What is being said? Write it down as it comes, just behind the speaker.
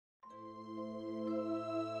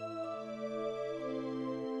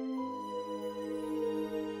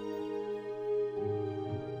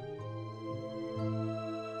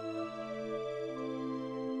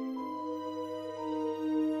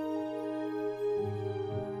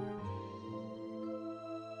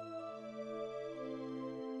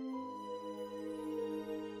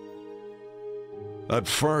At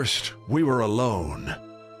first, we were alone.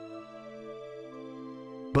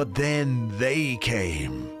 But then they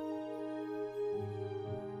came.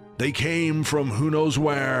 They came from who knows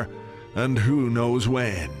where and who knows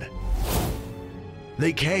when.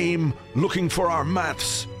 They came looking for our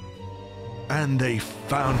maths, and they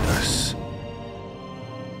found us.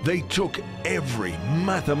 They took every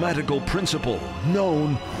mathematical principle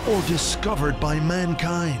known or discovered by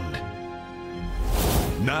mankind.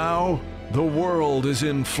 Now, the world is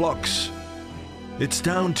in flux. It's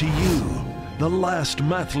down to you, the last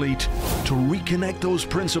mathlete, to reconnect those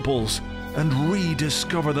principles and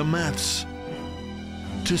rediscover the maths.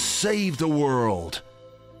 To save the world,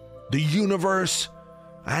 the universe,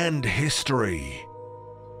 and history.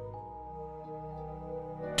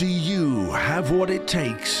 Do you have what it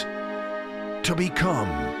takes to become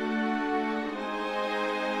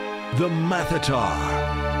the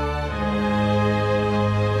Mathatar?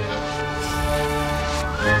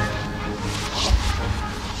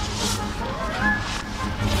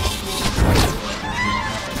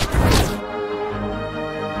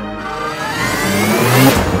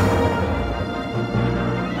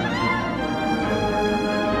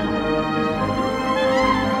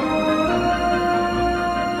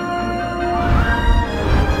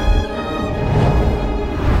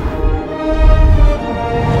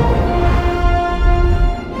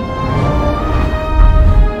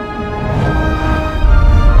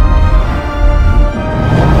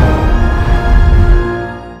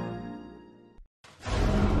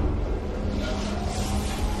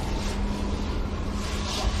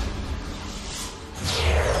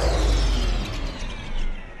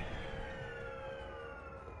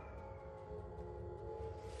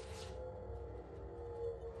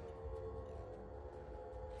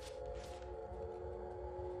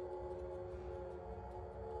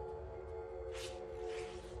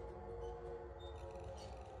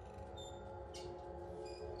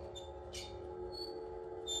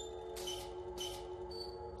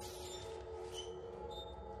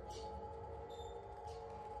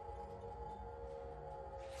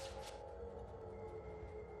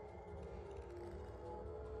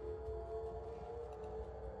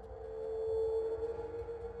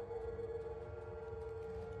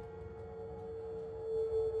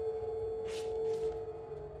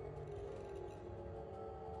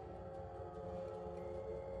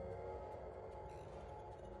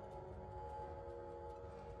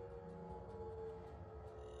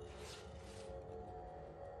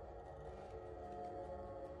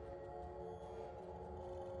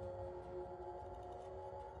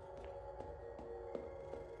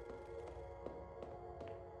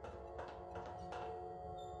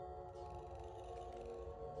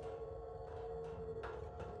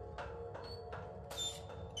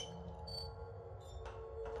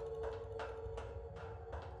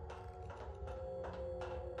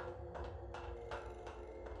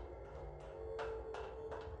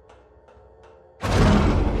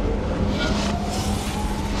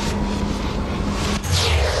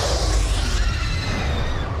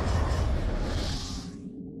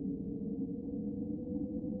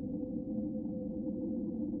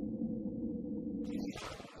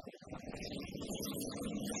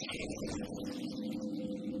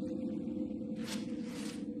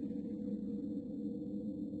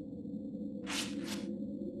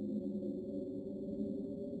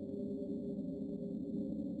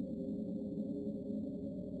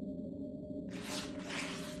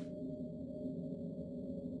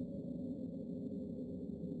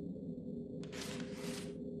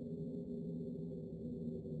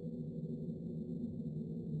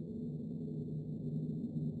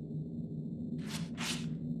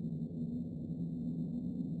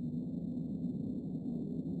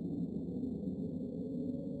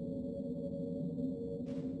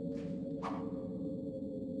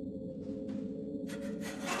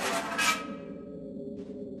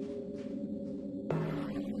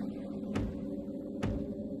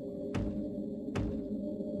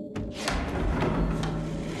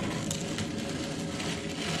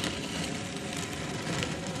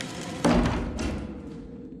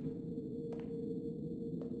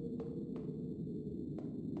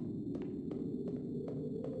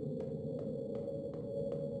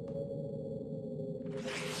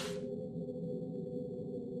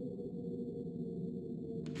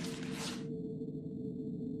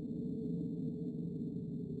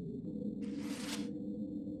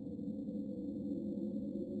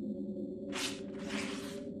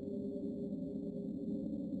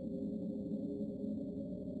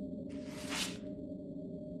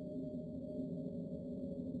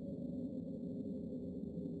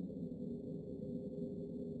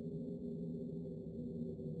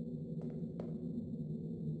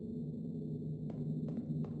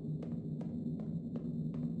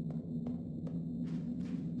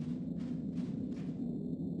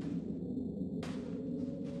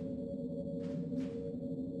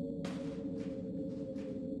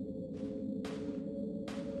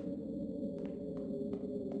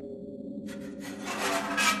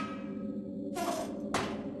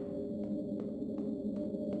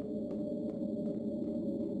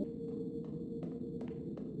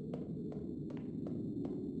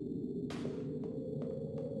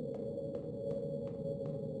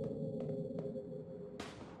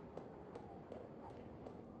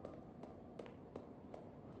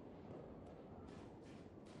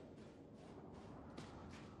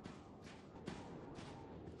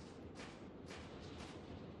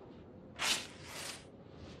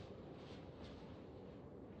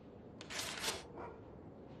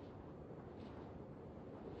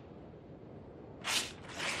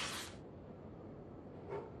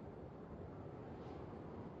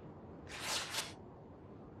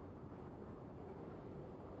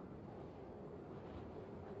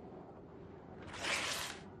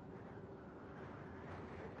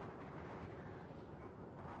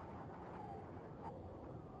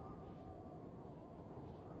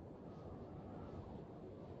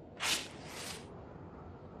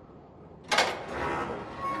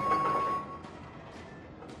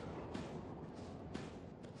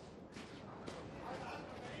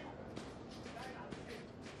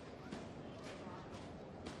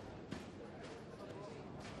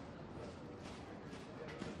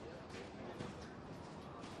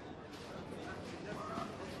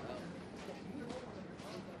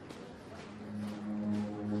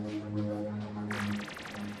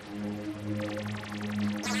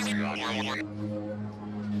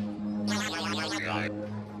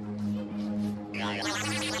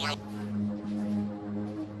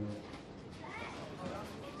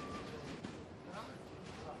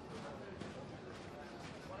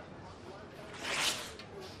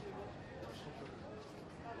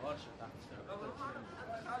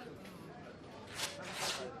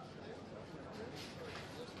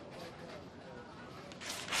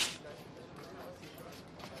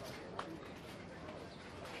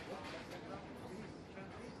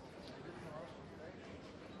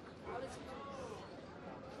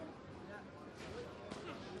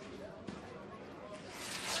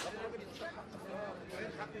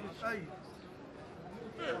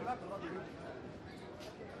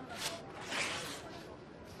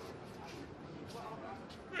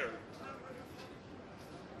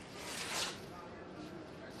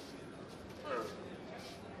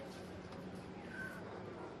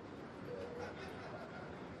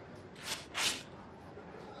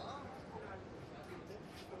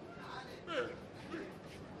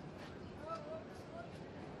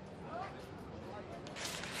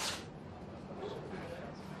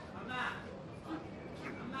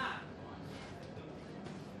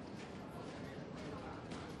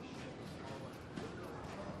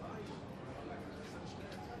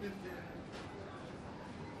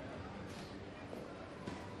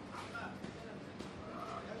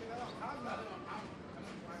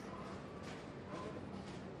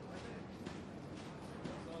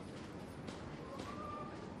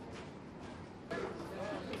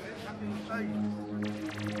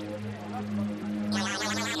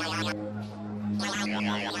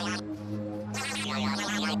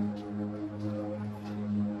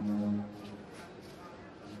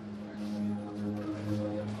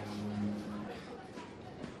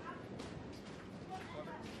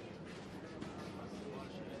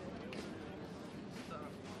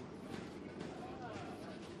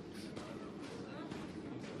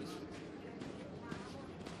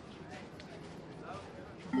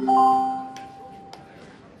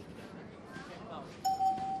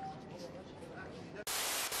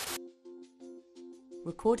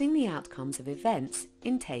 Recording the outcomes of events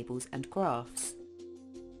in tables and graphs.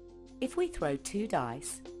 If we throw 2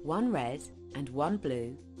 dice, one red and one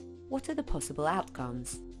blue, what are the possible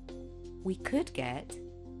outcomes? We could get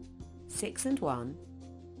 6 and 1,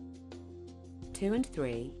 2 and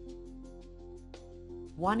 3,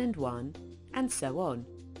 1 and 1, and so on.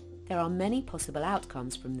 There are many possible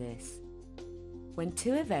outcomes from this. When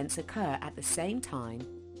 2 events occur at the same time,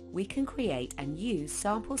 we can create and use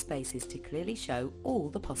sample spaces to clearly show all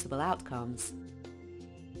the possible outcomes.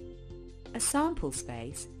 A sample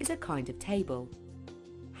space is a kind of table.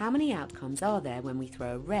 How many outcomes are there when we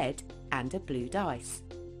throw a red and a blue dice?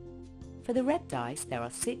 For the red dice, there are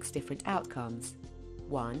 6 different outcomes: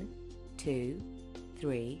 1, 2,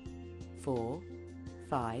 3, 4,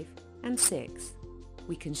 5, and 6.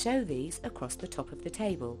 We can show these across the top of the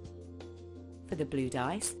table. For the blue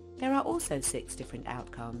dice, there are also 6 different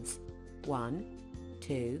outcomes: 1,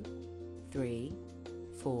 2, 3,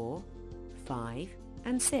 4, 5,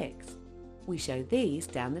 and 6. We show these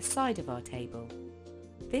down the side of our table.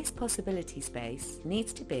 This possibility space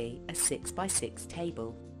needs to be a 6 by 6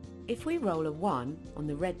 table. If we roll a 1 on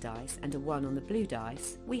the red dice and a 1 on the blue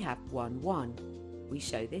dice, we have 1, 1. We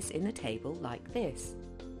show this in the table like this.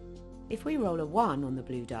 If we roll a 1 on the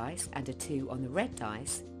blue dice and a 2 on the red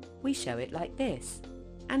dice, we show it like this,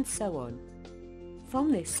 and so on.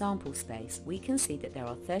 From this sample space, we can see that there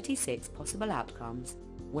are 36 possible outcomes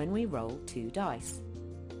when we roll 2 dice.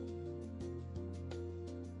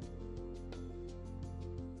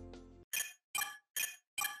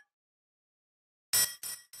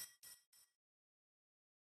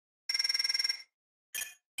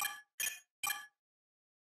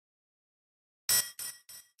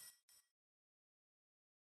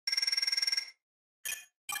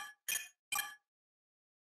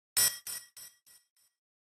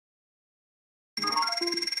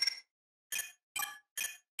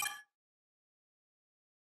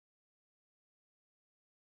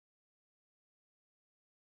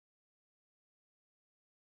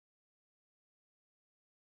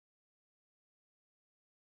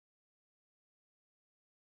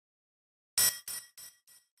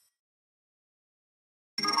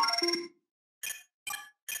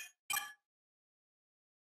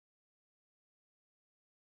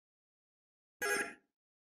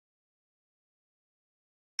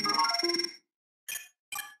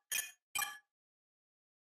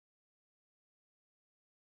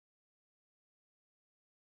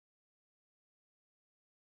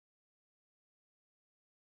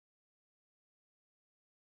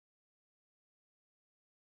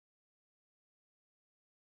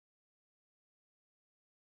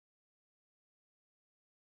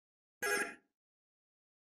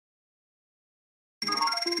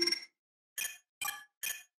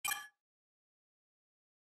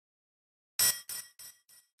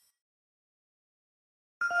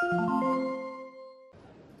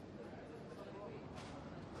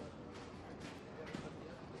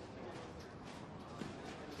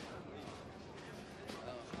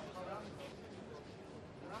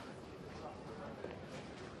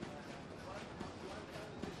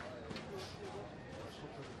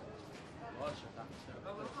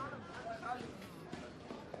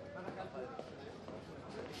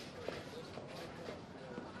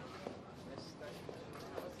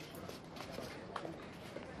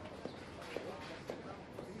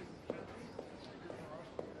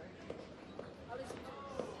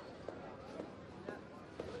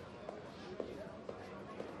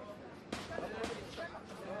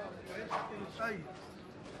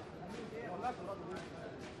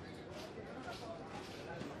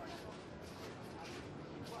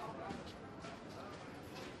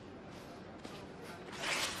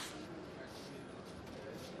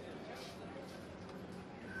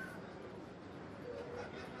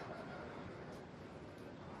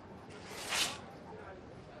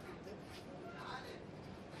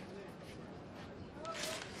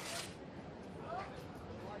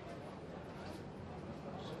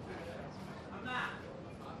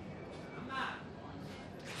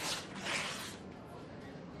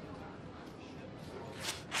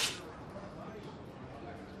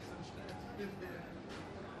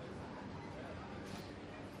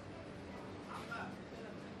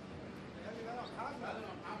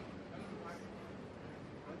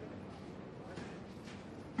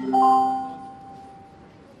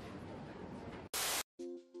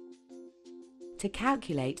 To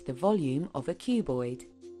calculate the volume of a cuboid.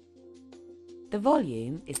 The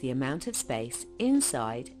volume is the amount of space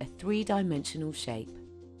inside a three-dimensional shape.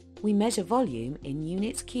 We measure volume in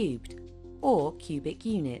units cubed, or cubic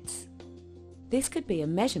units. This could be a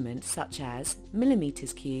measurement such as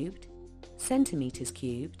millimeters cubed, centimeters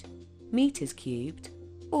cubed, meters cubed,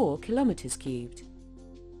 or kilometers cubed.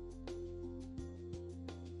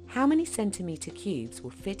 How many centimeter cubes will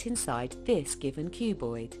fit inside this given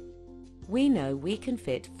cuboid? We know we can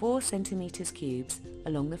fit 4 centimeters cubes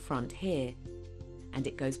along the front here, and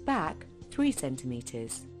it goes back 3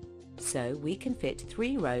 centimeters. So we can fit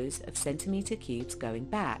 3 rows of centimeter cubes going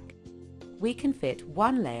back. We can fit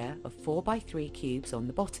one layer of 4 by 3 cubes on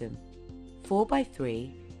the bottom. 4 by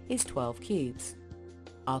 3 is 12 cubes.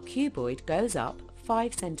 Our cuboid goes up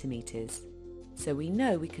 5 centimeters, so we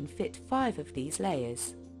know we can fit 5 of these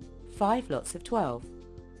layers. 5 lots of 12.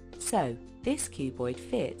 So this cuboid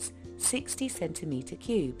fits 60 centimeter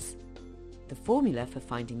cubes. The formula for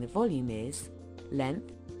finding the volume is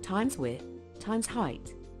length times width times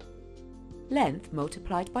height. Length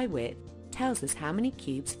multiplied by width tells us how many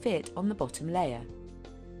cubes fit on the bottom layer.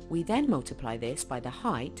 We then multiply this by the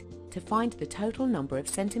height to find the total number of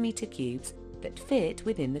centimeter cubes that fit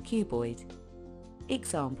within the cuboid.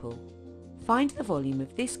 Example: find the volume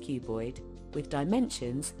of this cuboid with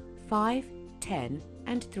dimensions 5, 10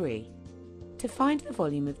 and 3. To find the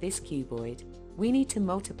volume of this cuboid, we need to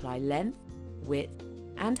multiply length, width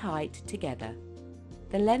and height together.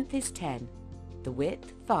 The length is 10, the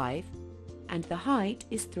width 5, and the height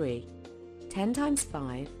is 3. 10 times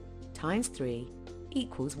 5 times 3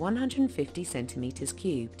 equals 150 centimeters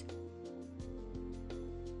cubed.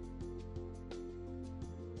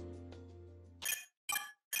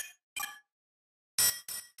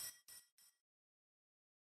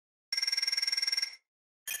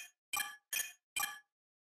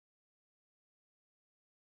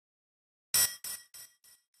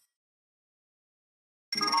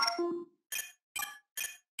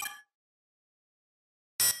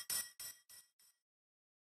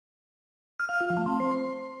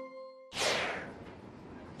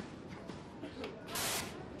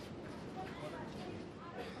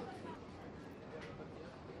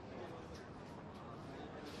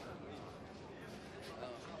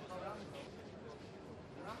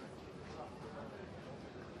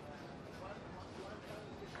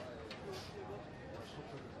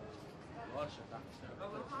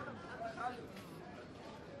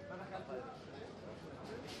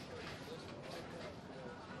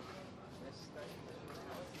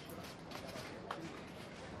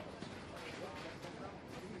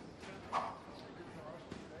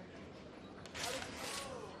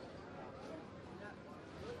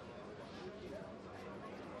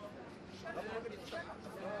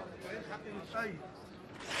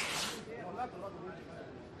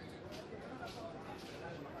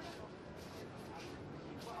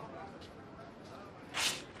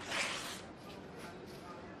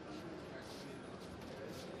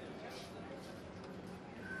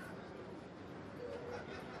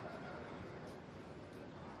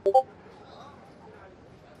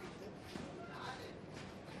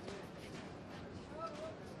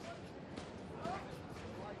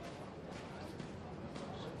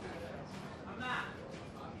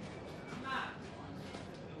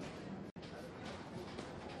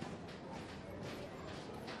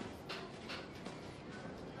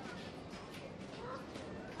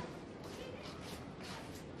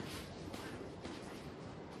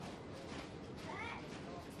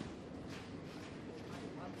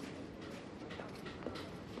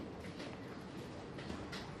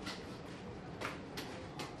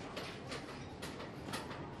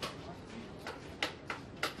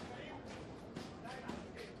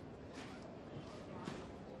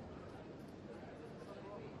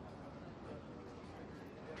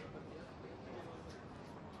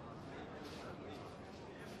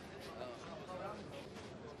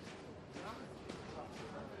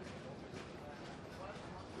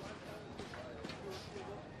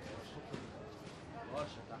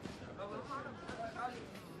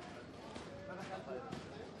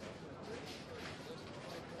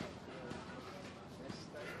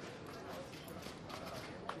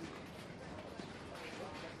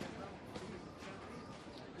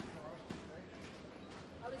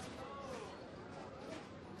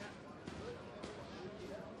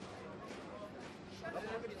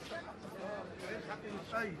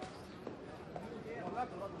 ايوه.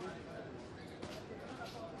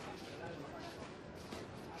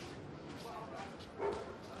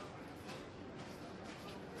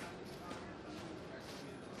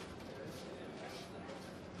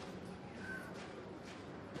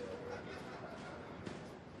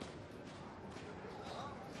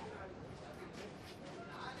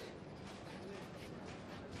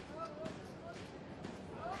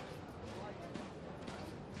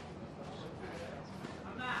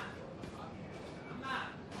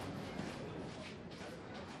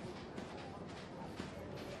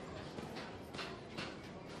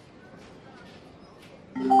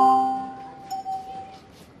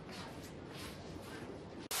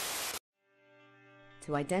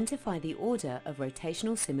 To identify the order of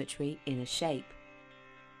rotational symmetry in a shape.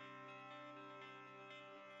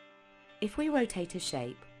 If we rotate a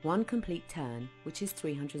shape one complete turn, which is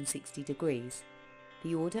 360 degrees,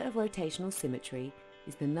 the order of rotational symmetry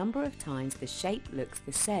is the number of times the shape looks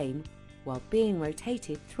the same while being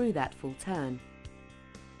rotated through that full turn.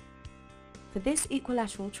 For this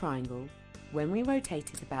equilateral triangle, when we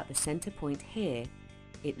rotate it about the center point here,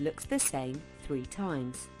 it looks the same 3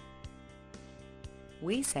 times.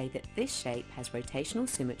 We say that this shape has rotational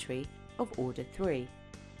symmetry of order 3.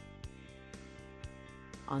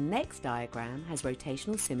 Our next diagram has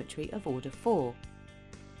rotational symmetry of order 4.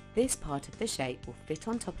 This part of the shape will fit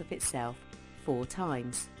on top of itself 4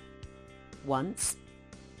 times. Once,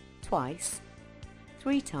 twice,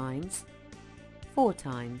 3 times, 4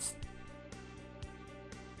 times.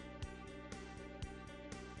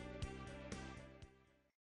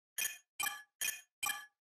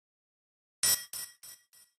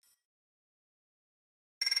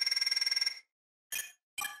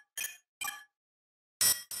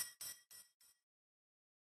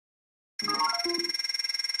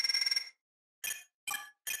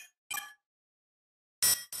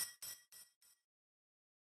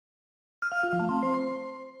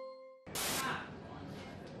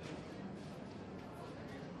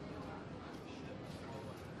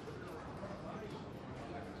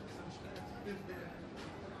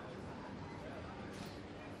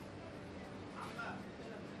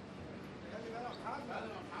 خلي بالك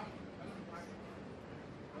حاجه.